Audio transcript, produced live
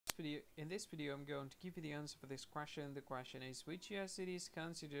video I'm going to give you the answer for this question. The question is, which US city is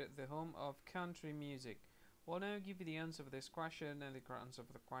considered the home of country music? Well, now I'll give you the answer for this question, and the correct answer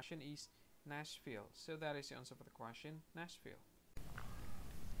for the question is Nashville. So that is the answer for the question, Nashville.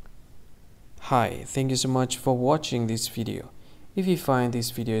 Hi, thank you so much for watching this video. If you find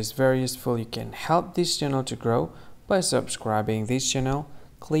this video is very useful, you can help this channel to grow by subscribing this channel.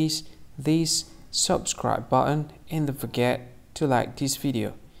 Please this subscribe button and don't forget to like this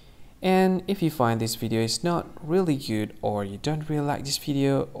video. And if you find this video is not really good, or you don't really like this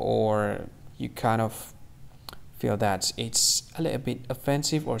video, or you kind of feel that it's a little bit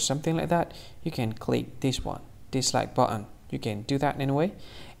offensive or something like that, you can click this one, dislike button. You can do that anyway.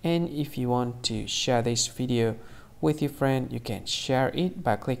 And if you want to share this video with your friend, you can share it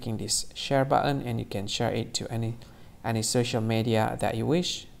by clicking this share button, and you can share it to any social media that you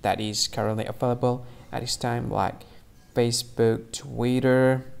wish that is currently available at this time, like Facebook,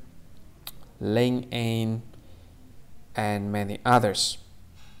 Twitter, LinkedIn, and many others,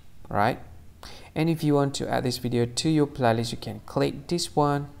 right? And if you want to add this video to your playlist, you can click this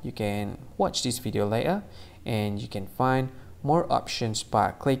one. You can watch this video later, and you can find more options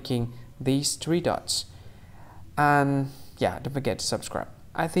by clicking these three dots. And yeah, don't forget to subscribe.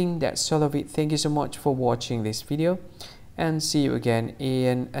 I think that's all of it. Thank you so much for watching this video, and see you again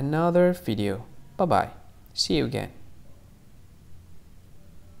in another video. Bye bye. See you again.